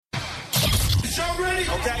show ready?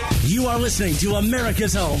 Okay. You are listening to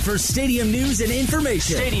America's home for stadium news and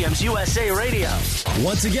information. Stadiums USA Radio.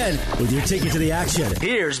 Once again, with your ticket to the action,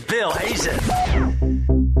 here's Bill Hazen.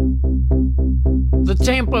 The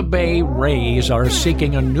Tampa Bay Rays are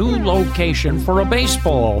seeking a new location for a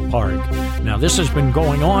baseball park. Now, this has been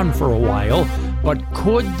going on for a while, but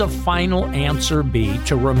could the final answer be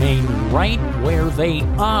to remain right where they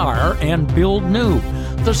are and build new?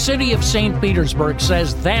 The city of St. Petersburg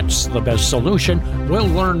says that's the best solution. We'll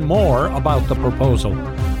learn more about the proposal.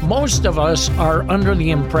 Most of us are under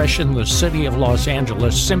the impression the city of Los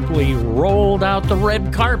Angeles simply rolled out the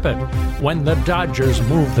red carpet when the Dodgers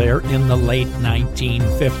moved there in the late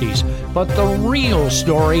 1950s. But the real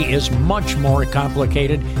story is much more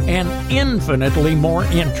complicated and infinitely more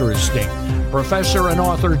interesting. Professor and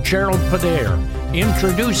author Jerald Podair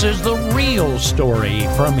introduces the real story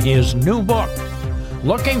from his new book.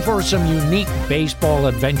 Looking for some unique baseball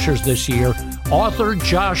adventures this year, author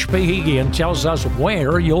Josh Pahigian tells us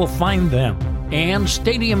where you'll find them. And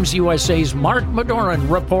Stadiums USA's Mark Madoran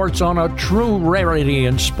reports on a true rarity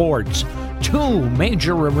in sports. 2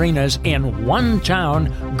 major arenas in one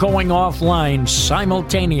town going offline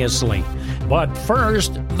simultaneously. But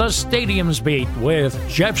first, the Stadiums Beat with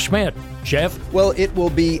Jeff Schmidt. Jeff? Well, it will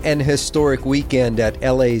be an historic weekend at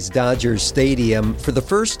LA's Dodgers Stadium. For the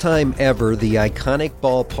first time ever, the iconic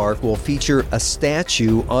ballpark will feature a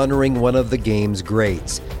statue honoring one of the game's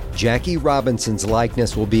greats. Jackie Robinson's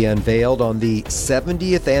likeness will be unveiled on the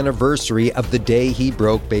 70th anniversary of the day he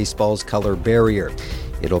broke baseball's color barrier.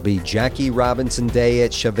 It'll be Jackie Robinson Day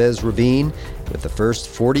at Chavez Ravine, with the first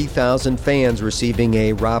 40,000 fans receiving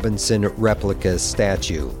a Robinson replica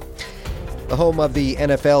statue. The home of the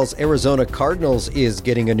NFL's Arizona Cardinals is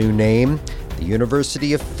getting a new name. The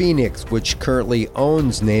University of Phoenix, which currently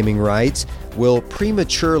owns naming rights, will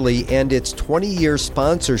prematurely end its 20-year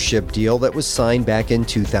sponsorship deal that was signed back in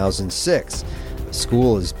 2006. The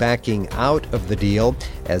school is backing out of the deal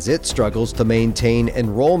as it struggles to maintain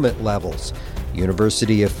enrollment levels.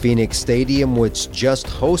 University of Phoenix Stadium, which just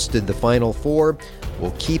hosted the Final Four,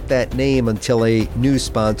 will keep that name until a new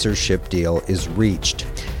sponsorship deal is reached.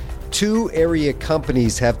 2 area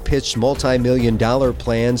companies have pitched multi-million-dollar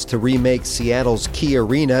plans to remake Seattle's Key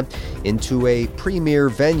Arena into a premier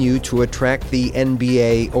venue to attract the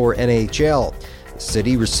NBA or NHL. The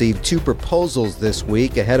city received 2 proposals this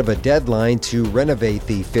week ahead of a deadline to renovate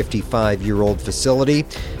the 55-year-old facility.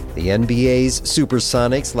 The NBA's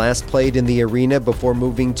Supersonics last played in the arena before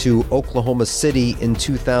moving to Oklahoma City in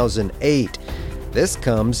 2008. This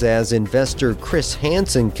comes as investor Chris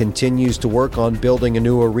Hansen continues to work on building a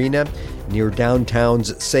new arena near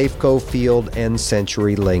downtown's Safeco Field and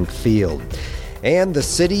CenturyLink Field. And the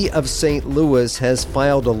city of St. Louis has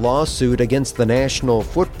filed a lawsuit against the National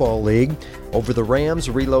Football League over the Rams'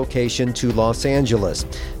 relocation to Los Angeles.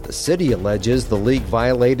 The city alleges the league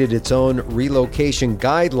violated its own relocation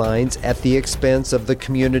guidelines at the expense of the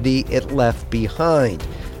community it left behind.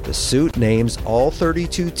 The suit names all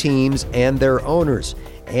 32 teams and their owners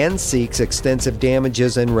and seeks extensive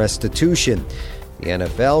damages and restitution. The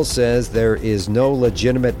NFL says there is no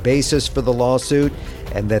legitimate basis for the lawsuit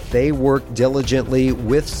and that they worked diligently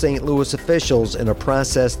with St. Louis officials in a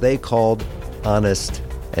process they called honest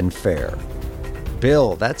and fair.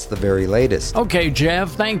 Bill, that's the very latest. Okay,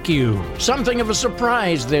 Jeff, thank you. Something of a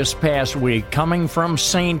surprise this past week coming from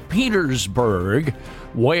St. Petersburg,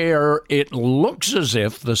 where it looks as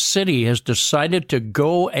if the city has decided to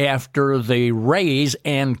go after the Rays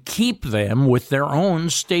and keep them with their own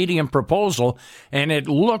stadium proposal, and it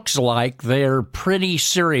looks like they're pretty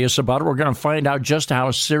serious about it. We're going to find out just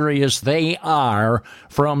how serious they are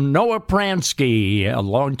from Noah Pransky, a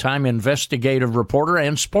longtime investigative reporter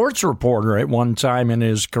and sports reporter at one time in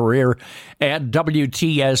his career at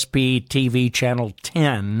WTSP TV Channel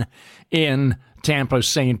 10 in Tampa,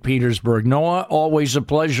 St. Petersburg. Noah, always a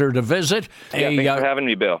pleasure to visit. Yeah, thanks for having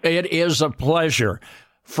me, Bill. It is a pleasure.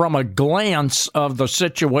 From a glance of the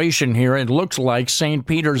situation here, it looks like St.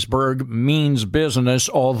 Petersburg means business,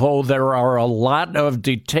 although there are a lot of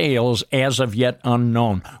details as of yet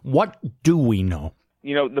unknown. What do we know?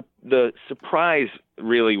 You know, the surprise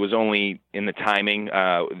really was only in the timing.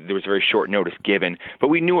 There was a very short notice given, but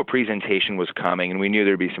we knew a presentation was coming, and we knew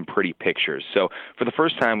there'd be some pretty pictures. So for the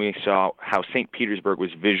first time, we saw how St. Petersburg was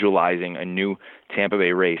visualizing a new Tampa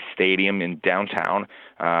Bay Rays stadium in downtown,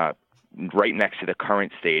 right next to the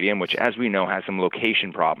current stadium, which, as we know, has some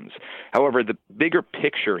location problems. However, the bigger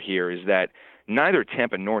picture here is that neither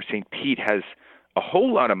Tampa nor St. Pete has a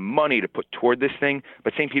whole lot of money to put toward this thing,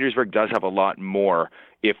 but St. Petersburg does have a lot more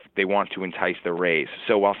if they want to entice the Rays.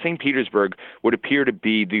 So while St. Petersburg would appear to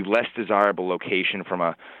be the less desirable location from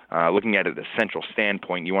looking at it at a central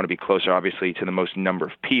standpoint, you want to be closer, obviously, to the most number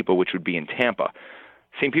of people, which would be in Tampa.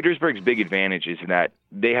 St. Petersburg's big advantage is that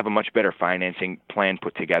they have a much better financing plan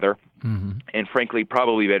put together, and frankly,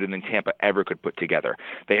 probably better than Tampa ever could put together.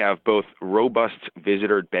 They have both robust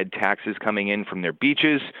visitor bed taxes coming in from their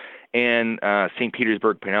beaches, and St.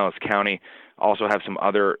 Petersburg, Pinellas County also have some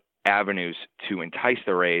other avenues to entice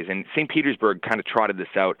the Rays. And St. Petersburg kind of trotted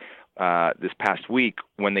this out this past week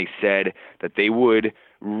when they said that they would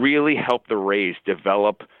really help the Rays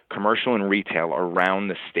develop commercial and retail around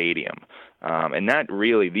the stadium. And that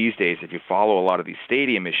really, these days, if you follow a lot of these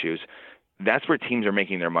stadium issues, that's where teams are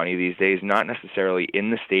making their money these days, not necessarily in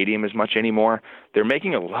the stadium as much anymore. They're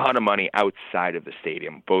making a lot of money outside of the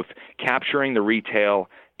stadium, both capturing the retail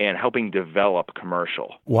and helping develop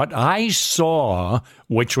commercial. What I saw,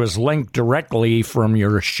 which was linked directly from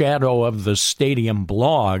your Shadow of the Stadium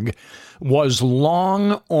blog, was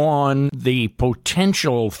long on the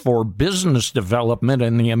potential for business development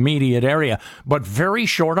in the immediate area, but very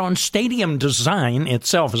short on stadium design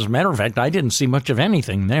itself. As a matter of fact, I didn't see much of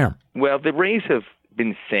anything there. Well, the Rays have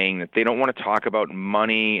been saying that they don't want to talk about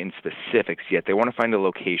money and specifics yet. They want to find a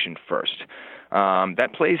location first.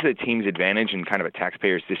 That plays to the team's advantage and kind of a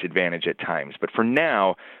taxpayer's disadvantage at times. But for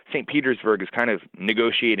now, St. Petersburg is kind of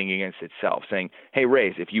negotiating against itself, saying, hey,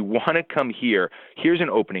 Rays, if you want to come here, here's an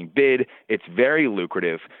opening bid. It's very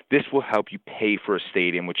lucrative. This will help you pay for a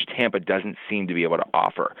stadium, which Tampa doesn't seem to be able to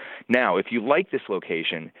offer. Now, if you like this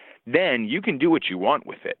location, then you can do what you want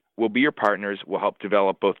with it. We'll be your partners. We'll help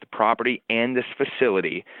develop both the property and this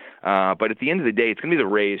facility. But at the end of the day, it's going to be the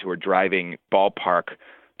Rays who are driving ballpark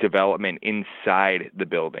development inside the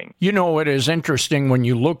building. You know, it is interesting when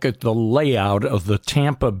you look at the layout of the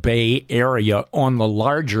Tampa Bay area on the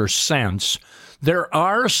larger sense. There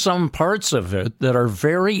are some parts of it that are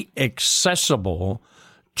very accessible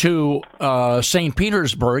to St.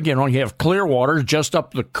 Petersburg. You know, you have Clearwater just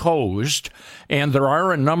up the coast, and there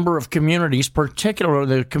are a number of communities,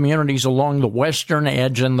 particularly the communities along the western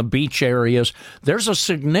edge and the beach areas. There's a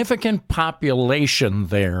significant population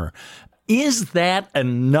there. Is that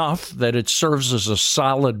enough that it serves as a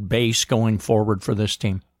solid base going forward for this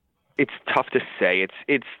team? It's tough to say.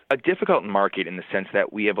 It's a difficult market in the sense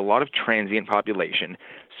that we have a lot of transient population.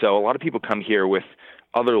 So a lot of people come here with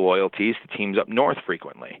other loyalties to teams up north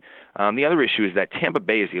frequently. The other issue is that Tampa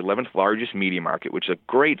Bay is the 11th largest media market, which is a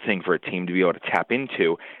great thing for a team to be able to tap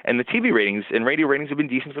into. And the TV ratings and radio ratings have been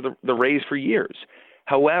decent for the Rays for years.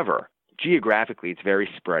 However, geographically, it's very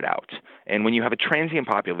spread out. And when you have a transient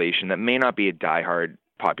population that may not be a diehard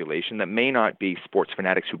population, that may not be sports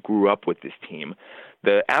fanatics who grew up with this team,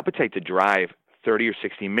 the appetite to drive 30 or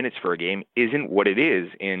 60 minutes for a game isn't what it is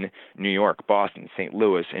in New York, Boston, St.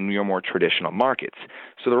 Louis, and your more traditional markets.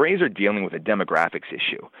 So the Rays are dealing with a demographics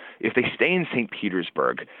issue. If they stay in St.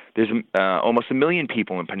 Petersburg, there's almost 1 million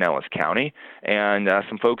people in Pinellas County, and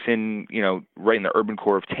some folks in, right in the urban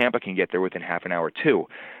core of Tampa can get there within half an hour too.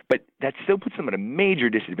 But that still puts them at a major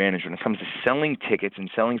disadvantage when it comes to selling tickets and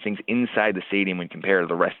selling things inside the stadium when compared to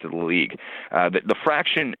the rest of the league. The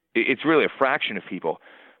fraction, it's really a fraction of people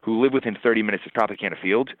who live within 30 minutes of Tropicana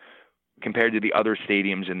Field compared to the other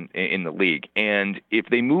stadiums in the league. And if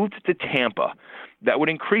they moved to Tampa, that would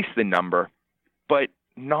increase the number, but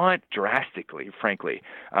not drastically, frankly.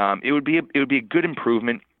 It would be a good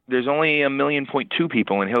improvement. There's only 1.2 million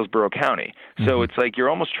people in Hillsborough County. So it's like you're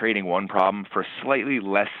almost trading one problem for a slightly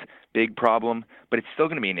less big problem, but it's still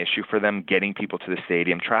going to be an issue for them getting people to the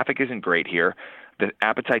stadium. Traffic isn't great here. The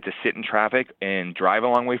appetite to sit in traffic and drive a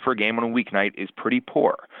long way for a game on a weeknight is pretty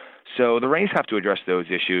poor. So the Rays have to address those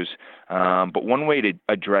issues. But one way to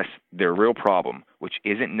address their real problem, which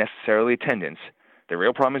isn't necessarily attendance, their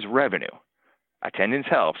real problem is revenue. Attendance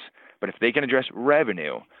helps, but if they can address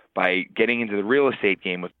revenue by getting into the real estate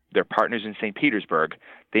game with their partners in St. Petersburg,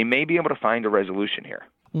 they may be able to find a resolution here.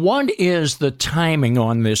 What is the timing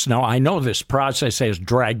on this? Now, I know this process has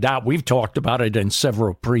dragged out. We've talked about it in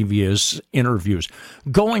several previous interviews.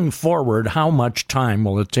 Going forward, how much time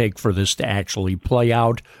will it take for this to actually play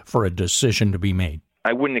out, for a decision to be made?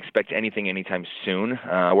 I wouldn't expect anything anytime soon.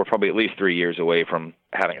 We're probably at least 3 years away from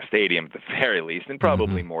having a stadium at the very least, and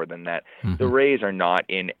probably more than that. The Rays are not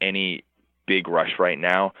in any big rush right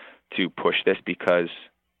now to push this because,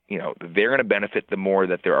 they're going to benefit the more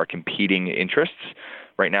that there are competing interests.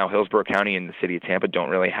 Right now, Hillsborough County and the city of Tampa don't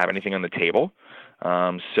really have anything on the table.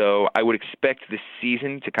 So I would expect this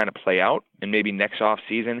season to kind of play out, and maybe next off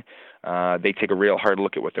season, they take a real hard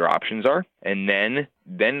look at what their options are, and then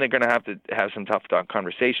they're going to have some tough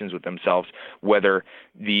conversations with themselves whether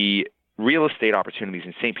the real estate opportunities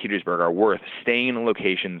in St. Petersburg are worth staying in a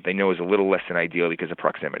location that they know is a little less than ideal because of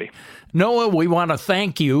proximity. Noah, we want to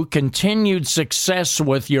thank you. Continued success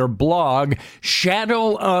with your blog,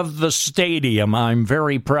 Shadow of the Stadium. I'm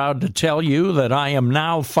very proud to tell you that I am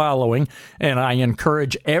now following, and I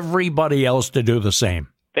encourage everybody else to do the same.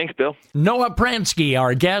 Thanks, Bill. Noah Pransky,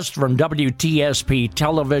 our guest from WTSP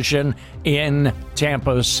Television in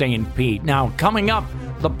Tampa, St. Pete. Now, coming up,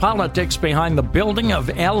 the politics behind the building of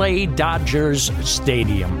LA Dodgers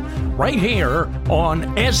Stadium, right here on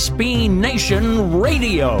SB Nation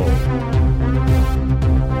Radio.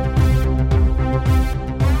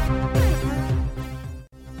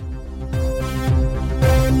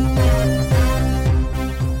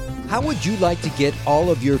 How would you like to get all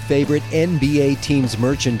of your favorite NBA teams'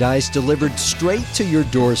 merchandise delivered straight to your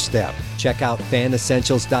doorstep? Check out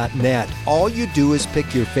fanessentials.net. All you do is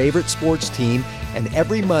pick your favorite sports team, and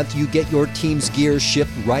every month you get your team's gear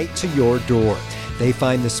shipped right to your door. They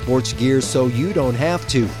find the sports gear so you don't have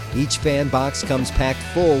to. Each fan box comes packed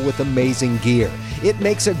full with amazing gear. It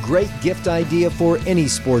makes a great gift idea for any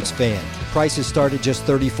sports fan. Prices start at just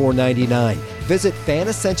 $34.99. Visit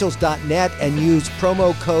fanessentials.net and use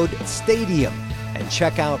promo code STADIUM and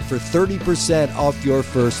check out for 30% off your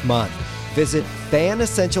first month. Visit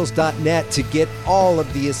fanessentials.net to get all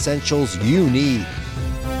of the essentials you need.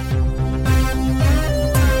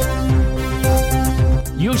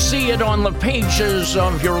 You see it on the pages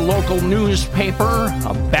of your local newspaper,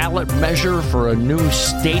 a ballot measure for a new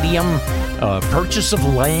stadium, purchase of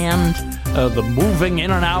land, the moving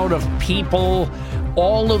in and out of people,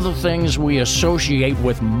 all of the things we associate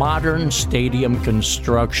with modern stadium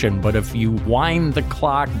construction. But if you wind the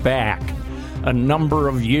clock back a number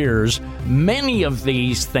of years, many of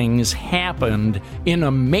these things happened in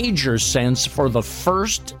a major sense for the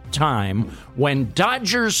first time when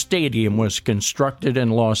Dodger Stadium was constructed in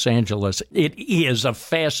Los Angeles. It is a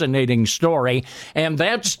fascinating story, and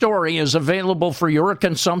that story is available for your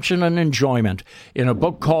consumption and enjoyment in a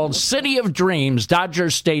book called City of Dreams, Dodger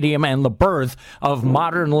Stadium and the Birth of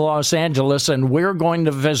Modern Los Angeles, and we're going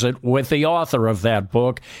to visit with the author of that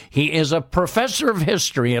book. He is a professor of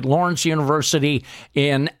history at Lawrence University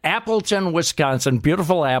in Appleton, Wisconsin,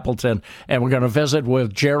 beautiful Appleton, and we're going to visit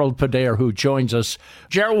with Jerald Podair, who joins us.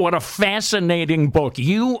 Jerald, what a fascinating book.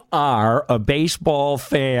 You are a baseball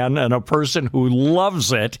fan and a person who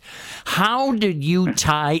loves it. How did you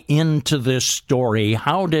tie into this story?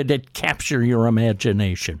 How did it capture your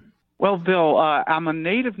imagination? Well, Bill, I'm a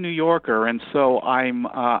native New Yorker, and so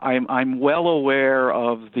I'm well aware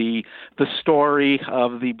of the story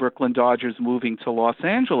of the Brooklyn Dodgers moving to Los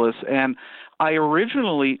Angeles, and I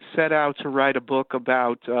originally set out to write a book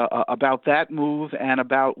about that move and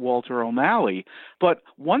about Walter O'Malley. But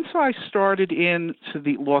once I started into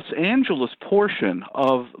the Los Angeles portion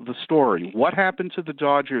of the story, what happened to the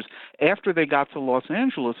Dodgers after they got to Los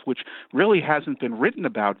Angeles, which really hasn't been written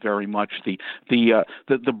about very much. The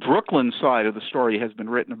Brooklyn side of the story has been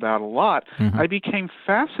written about a lot. Mm-hmm. I became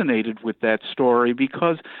fascinated with that story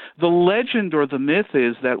because the legend or the myth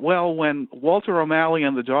is that, well, when Walter O'Malley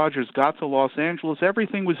and the Dodgers got to Los Angeles,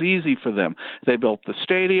 everything was easy for them. They built the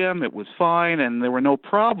stadium, it was fine, and there were no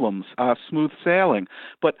problems, smooth sailing.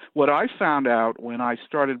 But what I found out when I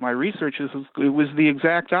started my research is it was the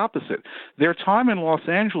exact opposite. Their time in Los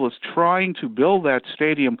Angeles trying to build that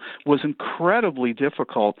stadium was incredibly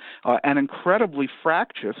difficult and incredibly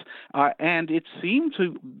fractious, and it seemed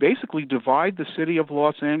to basically divide the city of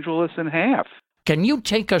Los Angeles in half. Can you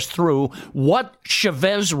take us through what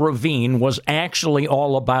Chavez Ravine was actually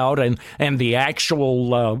all about and the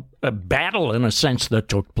actual battle, in a sense, that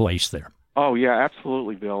took place there? Oh, yeah,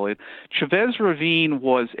 absolutely, Bill. Chavez Ravine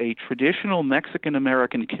was a traditional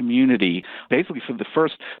Mexican-American community, basically for the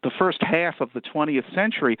first half of the 20th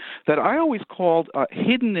century, that I always called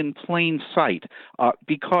hidden in plain sight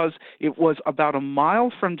because it was about a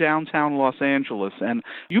mile from downtown Los Angeles, and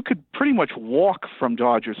you could pretty much walk from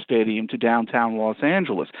Dodger Stadium to downtown Los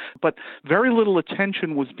Angeles. But very little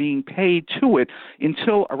attention was being paid to it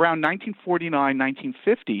until around 1949,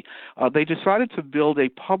 1950. They decided to build a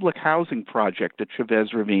public housing project at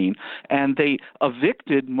Chavez Ravine, and they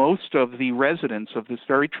evicted most of the residents of this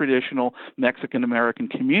very traditional Mexican-American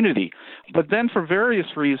community. But then, for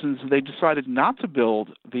various reasons, they decided not to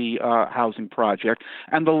build the housing project,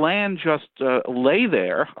 and the land just lay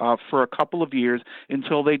there for a couple of years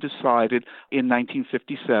until they decided in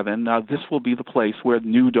 1957, this will be the place where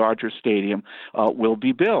new Dodger Stadium will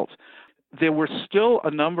be built. there were still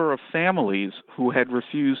a number of families who had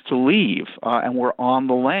refused to leave and were on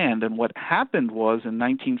the land. And what happened was in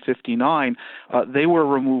 1959, they were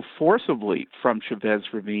removed forcibly from Chavez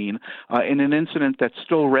Ravine in an incident that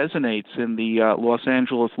still resonates in the Los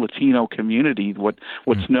Angeles Latino community,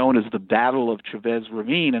 what's known as the Battle of Chavez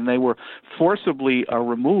Ravine. And they were forcibly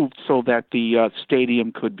removed so that the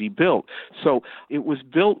stadium could be built. So it was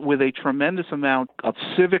built with a tremendous amount of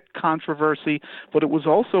civic controversy, but it was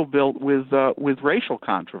also built with racial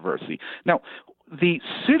controversy. Now, the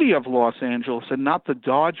city of Los Angeles and not the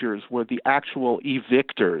Dodgers were the actual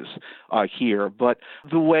evictors here, but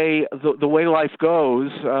the way life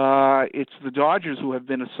goes, it's the Dodgers who have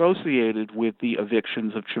been associated with the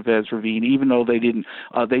evictions of Chavez Ravine, even though they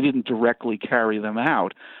didn't directly carry them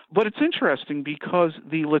out. But it's interesting because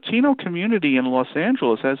the Latino community in Los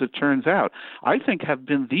Angeles, as it turns out, I think have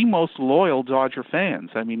been the most loyal Dodger fans.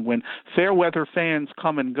 I mean, when fair weather fans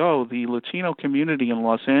come and go, the Latino community in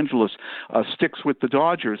Los Angeles sticks with the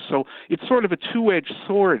Dodgers. So it's sort of a two-edged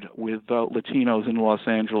sword with Latinos in Los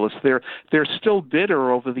Angeles. They're still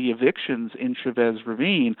bitter over the evictions in Chavez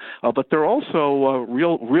Ravine, but they're also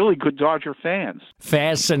really good Dodger fans.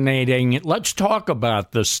 Fascinating. Let's talk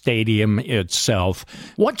about the stadium itself.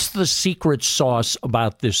 What's the secret sauce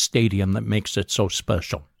about this stadium that makes it so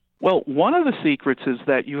special? Well, one of the secrets is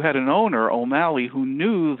that you had an owner, O'Malley, who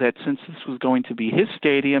knew that since this was going to be his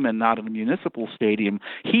stadium and not a municipal stadium,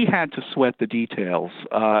 he had to sweat the details.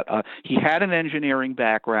 He had an engineering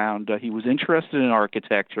background. He was interested in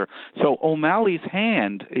architecture. So O'Malley's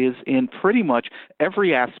hand is in pretty much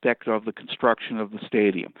every aspect of the construction of the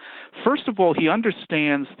stadium. First of all, he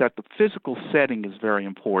understands that the physical setting is very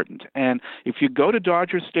important. And if you go to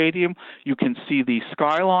Dodger Stadium, you can see the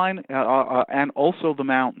skyline and also the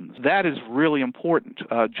mountains. That is really important,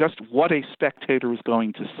 just what a spectator is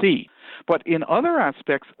going to see. But in other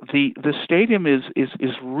aspects, the stadium is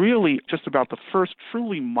really just about the first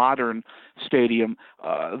truly modern stadium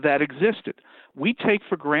that existed. We take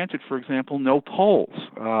for granted, for example, no poles.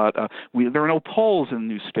 There are no poles in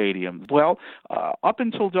new stadiums. Well, up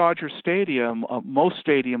until Dodger Stadium, most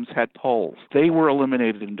stadiums had poles. They were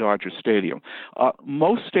eliminated in Dodger Stadium.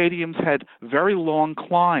 Most stadiums had very long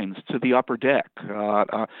climbs to the upper deck.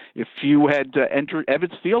 If you had entered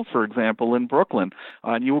Ebbets Field, for example, in Brooklyn,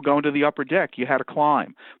 and you were going to the upper deck, you had to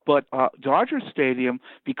climb. But Dodger Stadium,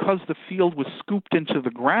 because the field was scooped into the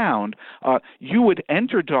ground, you would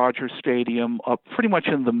enter Dodger Stadium pretty much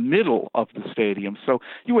in the middle of the stadium. So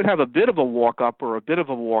you would have a bit of a walk up or a bit of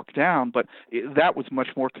a walk down, but that was much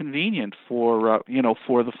more convenient for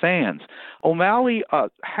the fans. O'Malley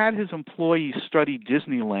had his employees study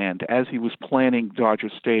Disneyland as he was planning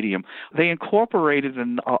Dodger Stadium. They incorporated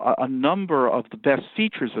a number of the best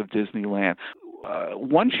features of Disneyland.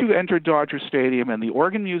 Once you enter Dodger Stadium and the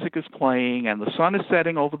organ music is playing and the sun is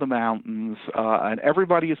setting over the mountains and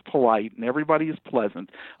everybody is polite and everybody is pleasant,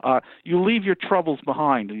 you leave your troubles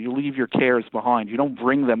behind and you leave your cares behind. You don't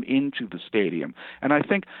bring them into the stadium. And I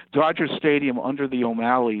think Dodger Stadium under the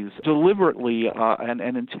O'Malleys deliberately and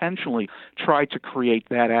intentionally tried to create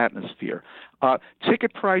that atmosphere.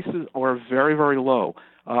 Ticket prices are very, very low.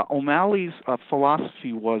 O'Malley's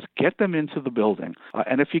philosophy was get them into the building.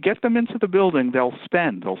 And if you get them into the building, they'll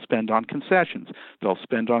spend. They'll spend on concessions. They'll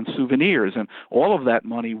spend on souvenirs. And all of that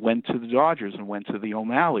money went to the Dodgers and went to the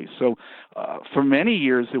O'Malleys. So for many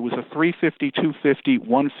years, it was a $350, $250,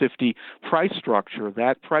 $150 price structure.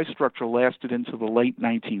 That price structure lasted into the late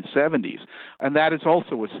 1970s. And that is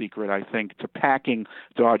also a secret, I think, to packing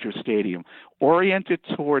Dodger Stadium. Oriented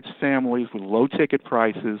towards families with low ticket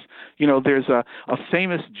prices. You know, there's a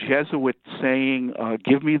famous Jesuit saying,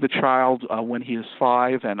 give me the child when he is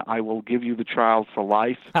 5 and I will give you the child for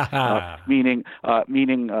life, meaning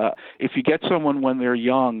if you get someone when they're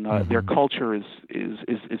young, their culture is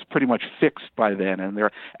pretty much fixed by then and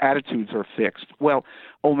their attitudes are fixed. Well,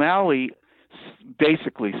 O'Malley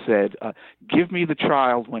basically said, give me the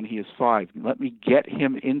child when he is 5. Let me get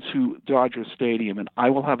him into Dodger Stadium, and I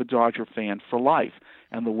will have a Dodger fan for life.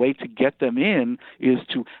 And the way to get them in is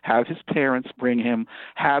to have his parents bring him,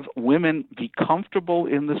 have women be comfortable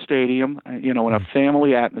in the stadium, in a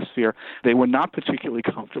family atmosphere. They were not particularly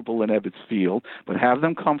comfortable in Ebbets Field, but have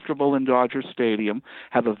them comfortable in Dodger Stadium,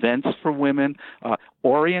 have events for women,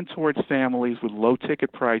 orient towards families with low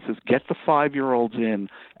ticket prices, get the 5-year-olds in,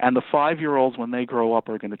 and the 5-year-olds, when they grow up,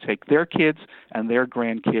 are going to take their kids and their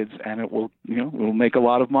grandkids, and it will make a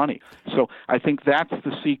lot of money. So I think that's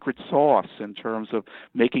the secret sauce in terms of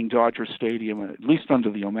making Dodger Stadium, at least under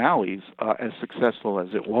the O'Malleys, as successful as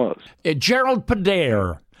it was. Jerald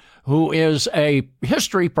Podair, who is a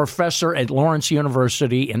history professor at Lawrence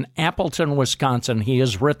University in Appleton, Wisconsin. He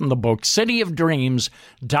has written the book City of Dreams,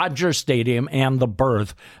 Dodger Stadium, and the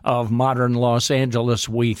Birth of Modern Los Angeles.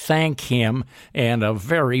 We thank him, and a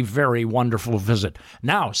very, very wonderful visit.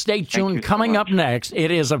 Now, stay tuned. Coming up next,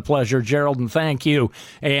 it is a pleasure, Jerald, and thank you.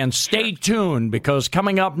 And stay tuned, because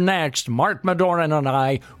coming up next, Mark Medoran and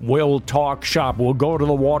I will talk shop. We'll go to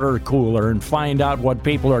the water cooler and find out what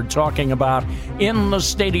people are talking about in the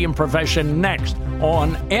stadium profession next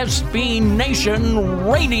on SB Nation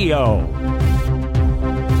Radio.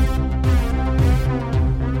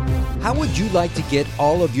 How would you like to get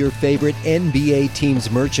all of your favorite NBA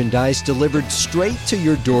teams' merchandise delivered straight to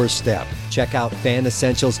your doorstep? Check out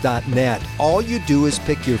fanessentials.net. All you do is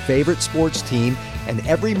pick your favorite sports team, and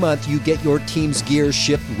every month you get your team's gear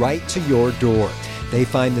shipped right to your door. They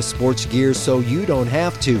find the sports gear so you don't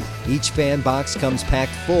have to. Each fan box comes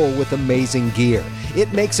packed full with amazing gear.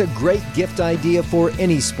 It makes a great gift idea for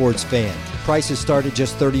any sports fan. Prices start at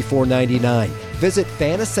just $34.99. Visit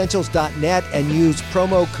fanessentials.net and use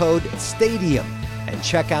promo code STADIUM and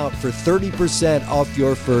check out for 30% off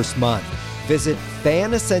your first month. Visit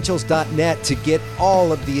fanessentials.net to get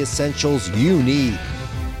all of the essentials you need.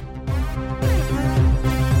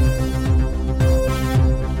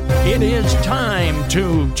 It is time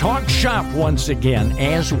to talk shop once again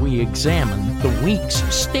as we examine the week's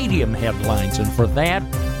stadium headlines. And for that,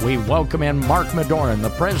 we welcome in Mark Medoran,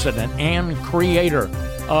 the president and creator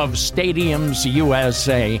of Stadiums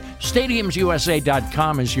USA.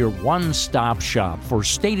 StadiumsUSA.com is your one-stop shop for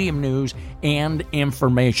stadium news and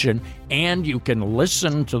information, and you can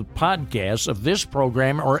listen to podcasts of this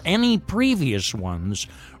program or any previous ones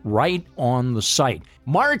right on the site.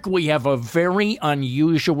 Mark, we have a very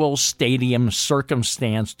unusual stadium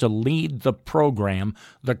circumstance to lead the program,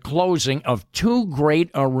 the closing of two great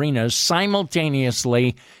arenas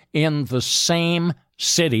simultaneously in the same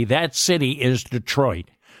city. That city is Detroit.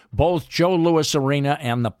 Both Joe Louis Arena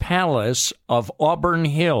and the Palace of Auburn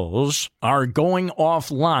Hills are going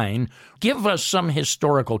offline. Give us some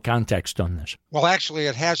historical context on this. Well, actually,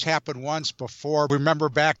 it has happened once before. Remember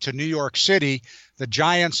back to New York City, the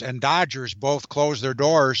Giants and Dodgers both closed their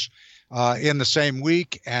doors in the same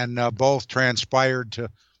week, and both transpired to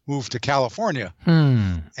move to California.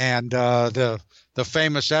 And the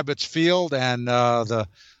famous Ebbets Field and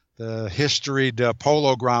the historied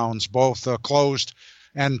Polo Grounds both closed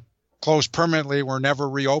permanently, were never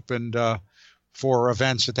reopened for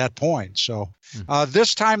events at that point. So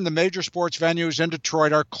this time the major sports venues in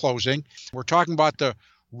Detroit are closing. We're talking about the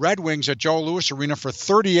Red Wings at Joe Louis Arena for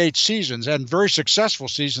 38 seasons, and very successful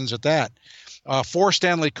seasons at that. 4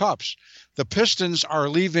 Stanley Cups. The Pistons are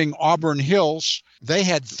leaving Auburn Hills. They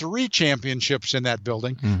had 3 championships in that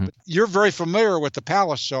building. You're very familiar with the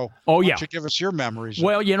Palace, so why don't you give us your memories?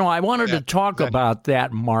 Well, I wanted to talk about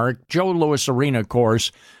that, Mark. Joe Louis Arena, of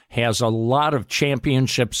course, has a lot of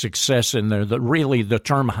championship success in there. Really, the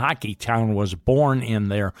term Hockey Town was born in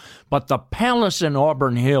there. But the Palace in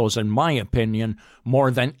Auburn Hills, in my opinion,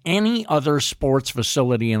 more than any other sports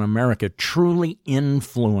facility in America, truly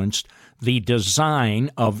influenced the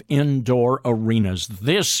design of indoor arenas.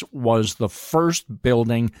 This was the first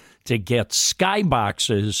building to get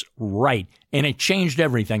skyboxes right, and it changed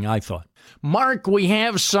everything, I thought. Mark, we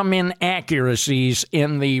have some inaccuracies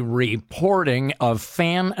in the reporting of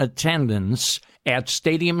fan attendance at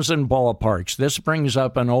stadiums and ballparks. This brings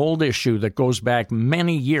up an old issue that goes back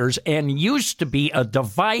many years and used to be a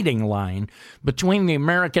dividing line between the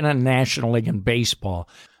American and National League and baseball.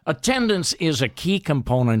 Attendance is a key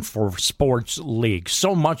component for sports leagues,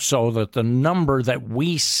 so much so that the number that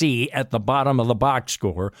we see at the bottom of the box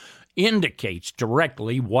score indicates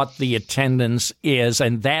directly what the attendance is,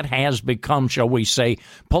 and that has become, shall we say,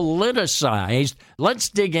 politicized. Let's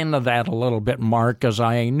dig into that a little bit, Mark, because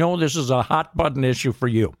I know this is a hot-button issue for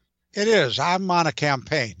you. It is. I'm on a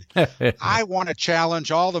campaign. I want to challenge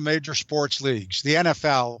all the major sports leagues, the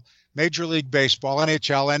NFL, Major League Baseball,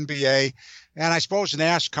 NHL, NBA, and I suppose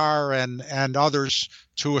NASCAR and others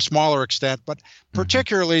to a smaller extent, but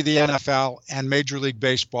particularly the NFL and Major League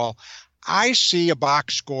Baseball. I see a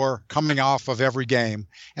box score coming off of every game,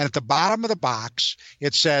 and at the bottom of the box,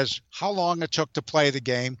 it says how long it took to play the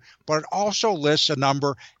game, but it also lists a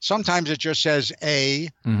number. Sometimes it just says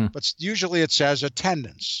but usually it says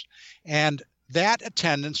attendance. And that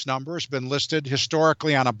attendance number has been listed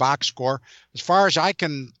historically on a box score, as far as I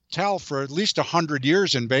can tell, for at least 100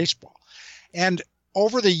 years in baseball. And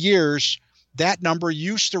over the years, that number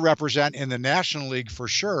used to represent, in the National League for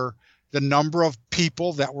sure, the number of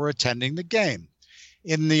people that were attending the game.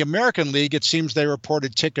 In the American League, it seems they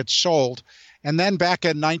reported tickets sold. And then back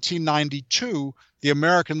in 1992, the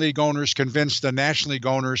American League owners convinced the National League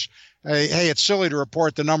owners, hey, it's silly to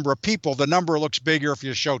report the number of people. The number looks bigger if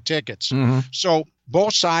you show tickets. Mm-hmm. So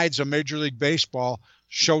both sides of Major League Baseball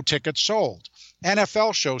show tickets sold.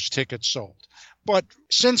 NFL shows tickets sold. But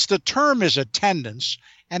since the term is attendance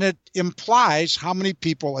and it implies how many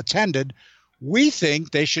people attended, we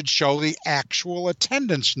think they should show the actual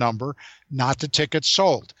attendance number, not the tickets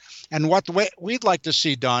sold. And what we'd like to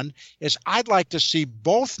see done is I'd like to see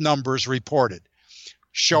both numbers reported.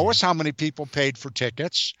 Show us how many people paid for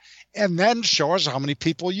tickets, and then show us how many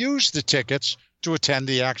people used the tickets to attend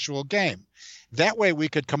the actual game. That way we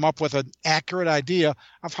could come up with an accurate idea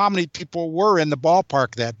of how many people were in the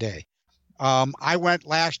ballpark that day. I went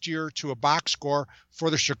last year to a box score for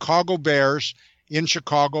the Chicago Bears in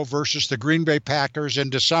Chicago versus the Green Bay Packers in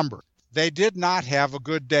December. They did not have a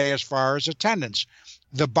good day as far as attendance.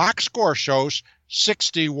 The box score shows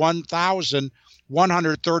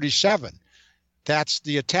 61,137. That's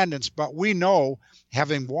the attendance. But we know,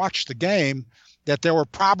 having watched the game, that there were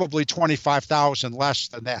probably 25,000 less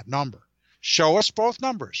than that number. Show us both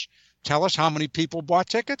numbers. Tell us how many people bought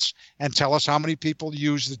tickets and tell us how many people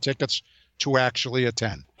used the tickets to actually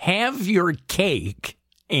attend. Have your cake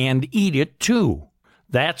and eat it too.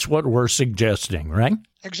 That's what we're suggesting, right?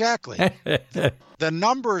 Exactly. The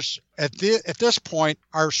numbers at this point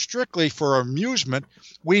are strictly for amusement.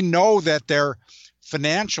 We know that their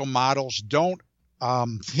financial models don't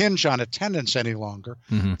hinge on attendance any longer.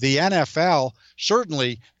 Mm-hmm. The NFL,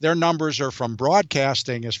 certainly their numbers are from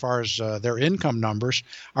broadcasting as far as their income numbers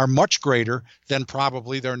are much greater than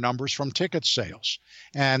probably their numbers from ticket sales.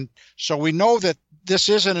 And so we know that this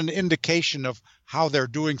isn't an indication of how they're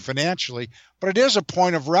doing financially, but it is a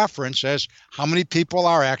point of reference as how many people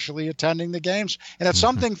are actually attending the games. And it's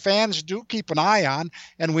something fans do keep an eye on.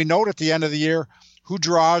 And we note at the end of the year who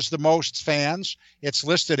draws the most fans. It's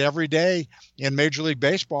listed every day in Major League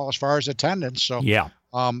Baseball as far as attendance. So yeah.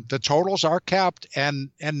 The totals are kept and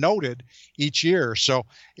noted each year. So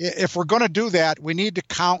if we're going to do that, we need to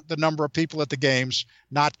count the number of people at the games,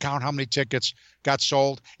 not count how many tickets got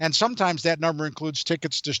sold. And sometimes that number includes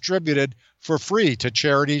tickets distributed for free to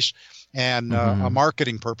charities and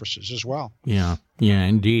marketing purposes as well. Yeah,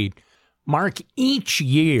 indeed. Mark, each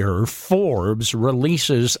year Forbes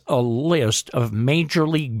releases a list of Major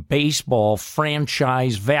League Baseball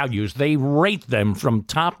franchise values. They rate them from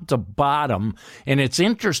top to bottom, and it's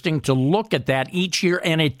interesting to look at that each year,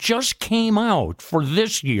 and it just came out for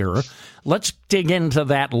this year. Let's dig into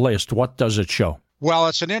that list. What does it show? Well,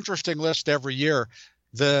 it's an interesting list every year.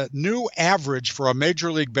 The new average for a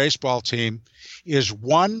Major League Baseball team is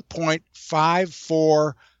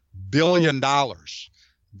 $1.54 billion.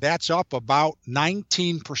 That's up about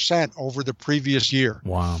 19% over the previous year.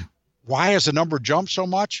 Wow. Why has the number jumped so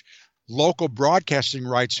much? Local broadcasting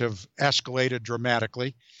rights have escalated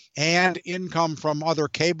dramatically, and income from other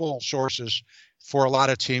cable sources for a lot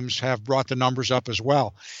of teams have brought the numbers up as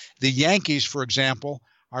well. The Yankees, for example,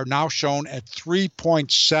 are now shown at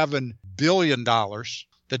 $3.7 billion.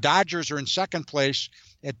 The Dodgers are in second place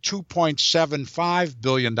at $2.75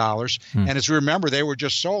 billion. And as we remember, they were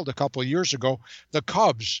just sold a couple of years ago. The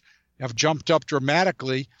Cubs have jumped up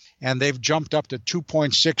dramatically, and they've jumped up to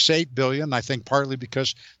 $2.68 billion, I think partly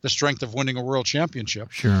because the strength of winning a world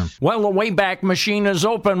championship. Sure. Well, the Wayback Machine is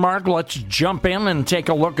open, Mark. Let's jump in and take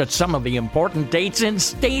a look at some of the important dates in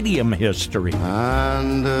stadium history.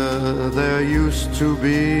 And there used to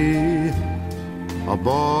be a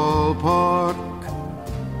ballpark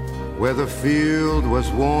where the field was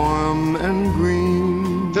warm and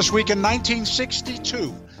green. This week in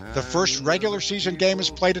 1962, the first regular season game is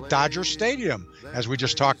played at Dodger Stadium. As we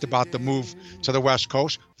just talked about the move to the West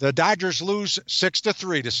Coast, the Dodgers lose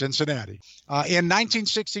 6-3 to Cincinnati. In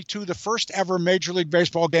 1962, the first ever Major League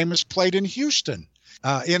Baseball game is played in Houston.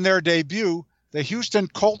 In their debut, the Houston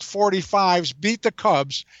Colt 45s beat the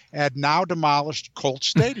Cubs at now demolished Colt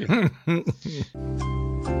Stadium.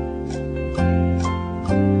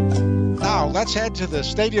 Now, let's head to the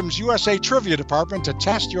Stadium's USA Trivia Department to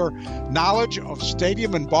test your knowledge of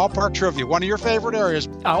stadium and ballpark trivia, one of your favorite areas.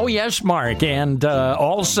 Oh, yes, Mark, and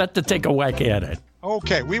all set to take a whack at it.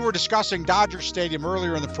 Okay, we were discussing Dodger Stadium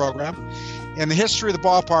earlier in the program. In the history of the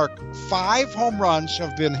ballpark, 5 home runs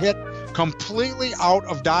have been hit completely out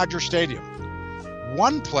of Dodger Stadium.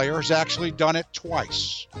 One player has actually done it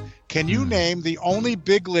twice. Can you name the only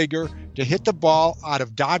big leaguer to hit the ball out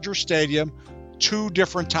of Dodger Stadium 2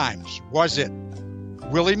 different times? Was it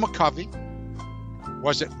Willie McCovey?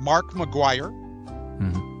 Was it Mark McGuire?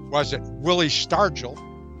 Was it Willie Stargell?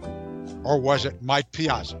 Or was it Mike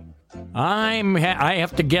Piazza? I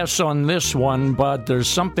have to guess on this one, but there's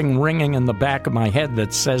something ringing in the back of my head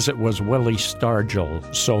that says it was Willie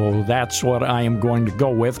Stargell. So that's what I am going to go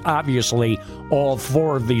with. Obviously, all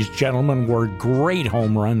four of these gentlemen were great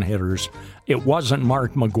home run hitters. It wasn't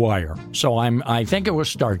Mark McGwire. So I think it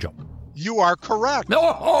was Stargell. You are correct.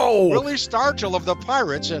 Oh! Willie Stargell of the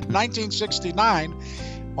Pirates in 1969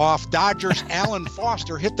 off Dodgers' Alan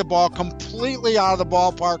Foster hit the ball completely out of the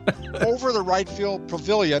ballpark over the right field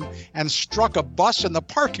pavilion and struck a bus in the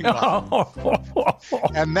parking lot.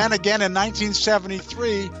 And then again in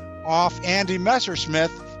 1973 off Andy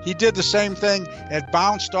Messersmith, he did the same thing. It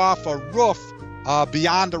bounced off a roof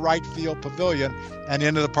beyond the right field pavilion and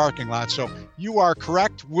into the parking lot. So you are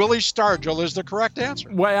correct. Willie Stargell is the correct answer.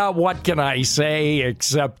 Well, what can I say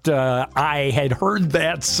except I had heard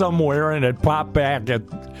that somewhere and it popped back at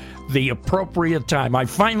the appropriate time. I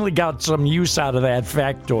finally got some use out of that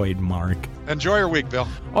factoid, Mark. Enjoy your week, Bill.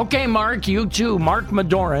 Okay, Mark, you too. Mark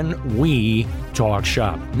Madoran, We Talk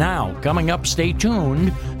Shop. Now, coming up, stay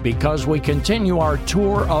tuned because we continue our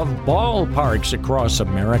tour of ballparks across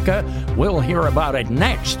America. We'll hear about it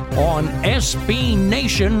next on SB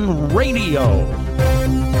Nation Radio.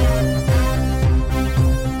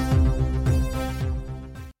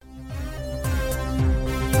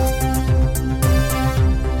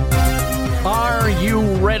 Are you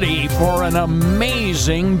ready for an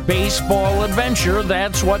amazing baseball adventure?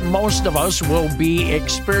 That's what most of us will be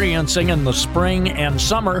experiencing in the spring and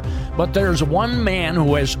summer, but there's one man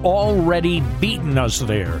who has already beaten us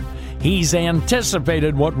there. He's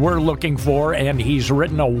anticipated what we're looking for, and he's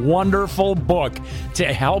written a wonderful book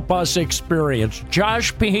to help us experience.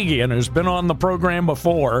 Josh Pahigian has been on the program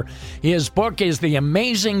before. His book is The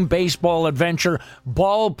Amazing Baseball Adventure,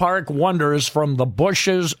 Ballpark Wonders from the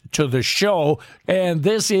Bushes to the Show. And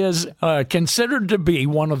this is considered to be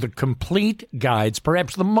one of the complete guides,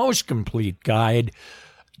 perhaps the most complete guide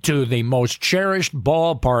to the most cherished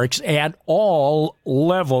ballparks at all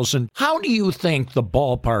levels. And how do you think the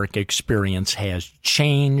ballpark experience has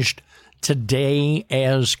changed today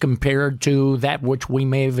as compared to that which we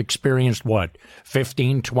may have experienced,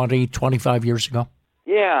 15, 20, 25 years ago?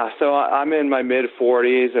 Yeah, so I'm in my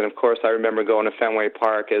mid-40s, and of course I remember going to Fenway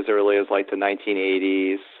Park as early as like the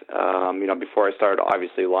 1980s, before I started,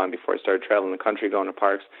 obviously long before I started traveling the country going to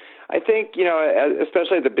parks. I think,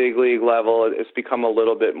 especially at the big league level, it's become a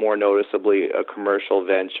little bit more noticeably a commercial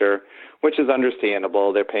venture, which is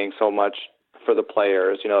understandable. They're paying so much for the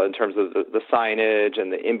players, in terms of the signage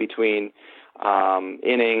and the in-between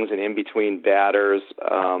innings and in-between batters,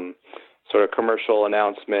 sort of commercial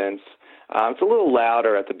announcements. It's a little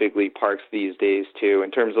louder at the big league parks these days, too,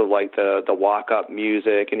 in terms of like the walk-up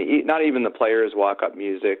music, and not even the players' walk-up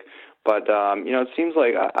music. But, it seems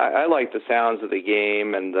like I like the sounds of the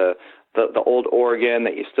game and the old organ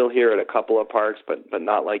that you still hear at a couple of parks, but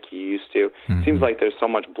not like you used to. Mm-hmm. It seems like there's so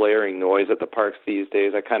much blaring noise at the parks these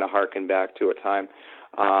days. I kind of harken back to a time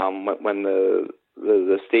when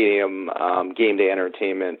the stadium game day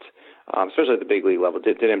entertainment, especially at the big league level,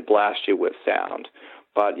 didn't blast you with sound.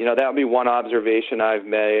 But, that would be one observation I've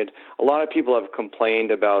made. A lot of people have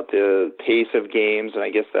complained about the pace of games, and I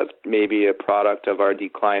guess that's maybe a product of our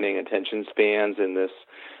declining attention spans in this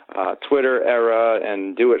Twitter era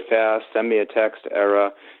and do it fast, send me a text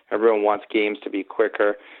era. Everyone wants games to be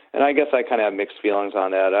quicker. And I guess I kind of have mixed feelings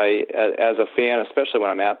on that. As a fan, especially when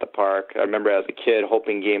I'm at the park, I remember as a kid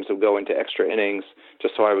hoping games would go into extra innings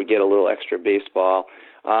just so I would get a little extra baseball.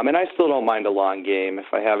 And I still don't mind a long game if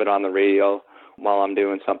I have it on the radio while I'm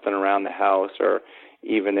doing something around the house, or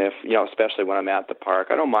even if, especially when I'm at the park.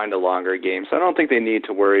 I don't mind a longer game, so I don't think they need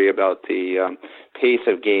to worry about the pace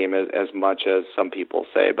of game as much as some people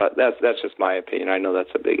say, but that's just my opinion. I know that's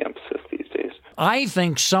a big emphasis these days. I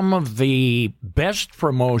think some of the best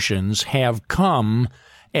promotions have come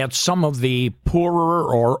at some of the poorer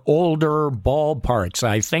or older ballparks.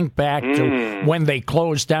 I think back to when they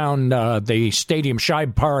closed down the Stadium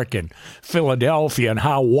Shibe Park in Philadelphia and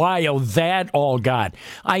how wild that all got.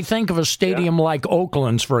 I think of a stadium like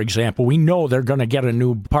Oakland's, for example. We know they're going to get a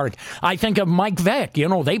new park. I think of Mike Veck.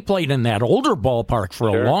 They played in that older ballpark for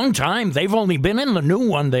a long time. They've only been in the new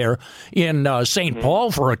one there in St.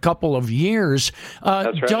 Paul for a couple of years.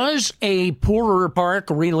 That's right. Does a poorer park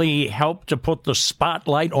really help to put the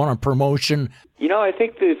spotlight on a promotion? I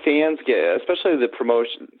think the fans get, especially the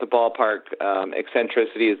ballpark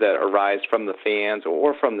eccentricities that arise from the fans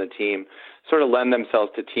or from the team, sort of lend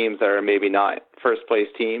themselves to teams that are maybe not first place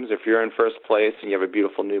teams. If you're in first place and you have a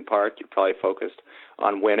beautiful new park, you're probably focused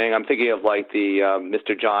winning. I'm thinking of like the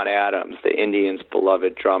Mr. John Adams, the Indians'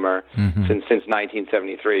 beloved drummer, since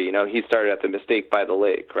 1973. You know, he started at the Mistake by the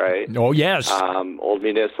Lake, right? Oh, yes. Old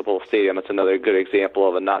Municipal Stadium. It's another good example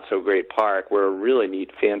of a not-so-great park where a really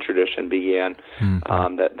neat fan tradition began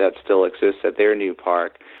that still exists at their new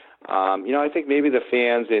park. You know, I think maybe the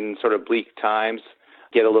fans in sort of bleak times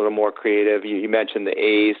get a little more creative. You mentioned the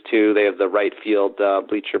A's, too. They have the right field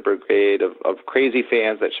bleacher brigade of crazy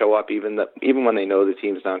fans that show up even when they know the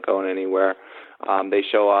team's not going anywhere. They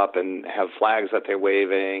show up and have flags that they're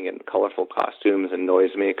waving and colorful costumes and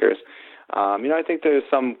noisemakers. You know, I think there's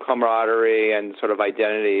some camaraderie and sort of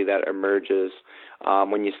identity that emerges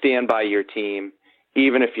when you stand by your team,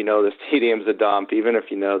 even if you know the stadium's a dump, even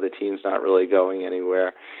if you know the team's not really going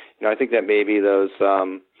anywhere. You know, I think that maybe those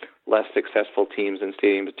less successful teams and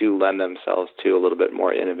stadiums do lend themselves to a little bit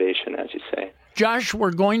more innovation, as you say. Josh,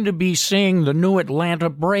 we're going to be seeing the new Atlanta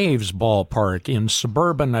Braves ballpark in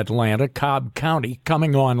suburban Atlanta, Cobb County,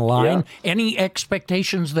 coming online. Yeah. Any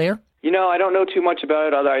expectations there? You know, I don't know too much about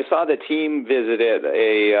it, although I saw the team visit it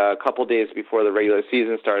a couple days before the regular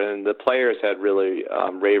season started, and the players had really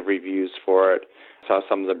rave reviews for it. Saw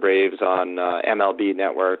some of the Braves on MLB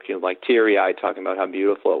Network, you know, like teary-eyed, talking about how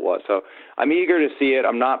beautiful it was. So I'm eager to see it.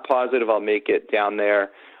 I'm not positive I'll make it down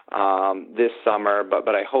there this summer,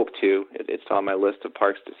 but I hope to. It's on my list of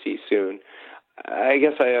parks to see soon. I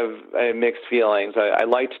guess I have mixed feelings. I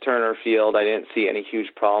liked Turner Field. I didn't see any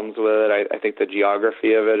huge problems with it. I think the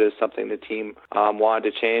geography of it is something the team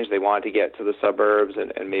wanted to change. They wanted to get to the suburbs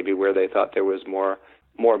and maybe where they thought there was more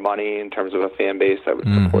money in terms of a fan base that would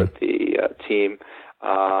support the team.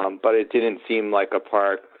 But it didn't seem like a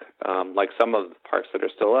park like some of the parks that are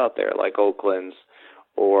still out there, like Oakland's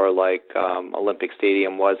or like Olympic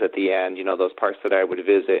Stadium was at the end. You know, those parks that I would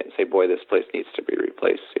visit and say, boy, this place needs to be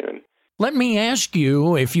replaced soon. Let me ask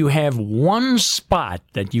you, if you have one spot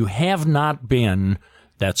that you have not been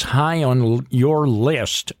that's high on your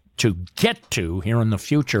list to get to here in the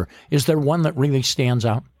future, is there one that really stands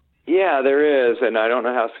out? Yeah, there is, and I don't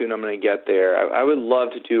know how soon I'm going to get there. I would love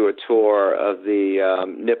to do a tour of the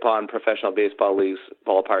Nippon Professional Baseball League's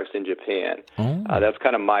ballparks in Japan. That's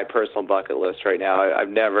kind of my personal bucket list right now. I've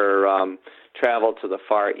never traveled to the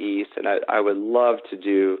Far East, and I would love to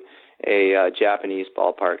do a Japanese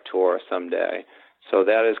ballpark tour someday. So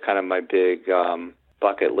that is kind of my big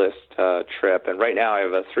bucket list trip. And right now I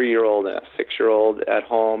have a 3-year-old and a 6-year-old at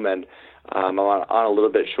home, and I'm on a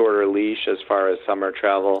little bit shorter leash as far as summer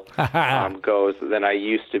travel goes than I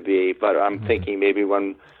used to be. But I'm thinking maybe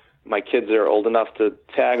when my kids are old enough to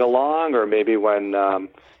tag along, or maybe when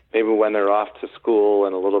they're off to school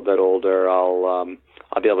and a little bit older, I'll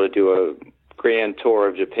be able to do a grand tour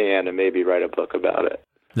of Japan and maybe write a book about it.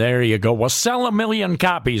 There you go. Well, sell 1 million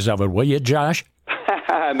copies of it, will you, Josh?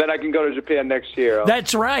 And then I can go to Japan next year.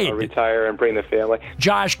 That's right. I'll retire and bring the family.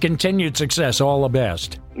 Josh, continued success. All the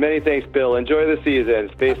best. Many thanks, Bill. Enjoy the season.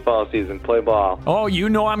 It's baseball season. Play ball. Oh, you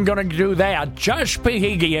know I'm going to do that. Josh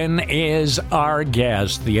Pahigian is our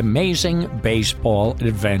guest. The Amazing Baseball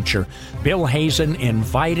Adventure. Bill Hazen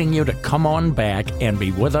inviting you to come on back and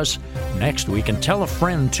be with us next week. And tell a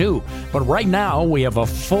friend, too. But right now, we have a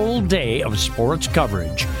full day of sports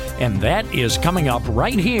coverage. And that is coming up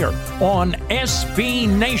right here on SB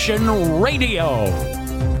Nation Radio.